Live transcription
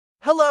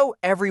Hello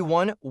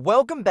everyone,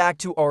 welcome back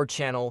to our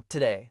channel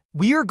today.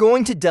 We are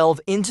going to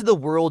delve into the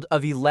world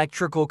of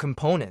electrical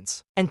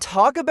components and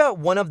talk about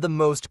one of the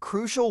most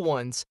crucial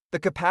ones,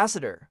 the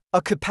capacitor.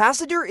 A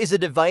capacitor is a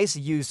device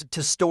used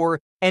to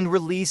store and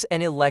release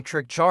an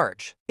electric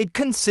charge. It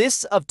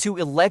consists of two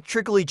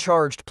electrically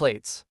charged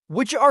plates,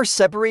 which are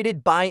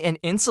separated by an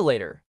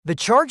insulator. The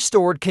charge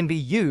stored can be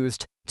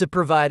used to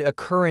provide a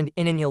current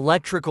in an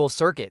electrical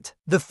circuit.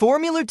 The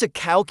formula to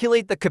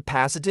calculate the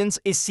capacitance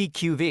is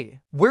CQV,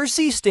 where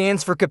C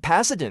stands for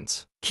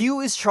capacitance,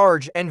 Q is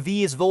charge, and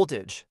V is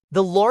voltage.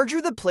 The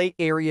larger the plate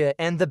area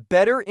and the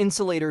better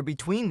insulator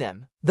between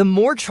them, the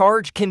more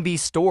charge can be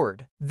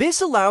stored.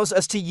 This allows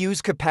us to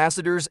use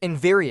capacitors in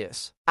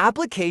various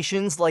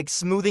applications like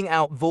smoothing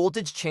out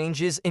voltage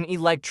changes in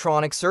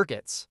electronic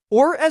circuits,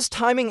 or as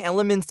timing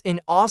elements in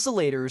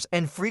oscillators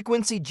and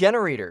frequency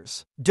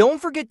generators.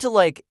 Don't forget to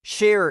like,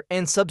 share,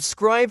 and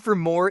subscribe for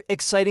more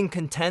exciting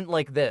content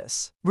like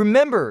this.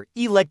 Remember,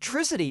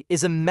 electricity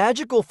is a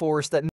magical force that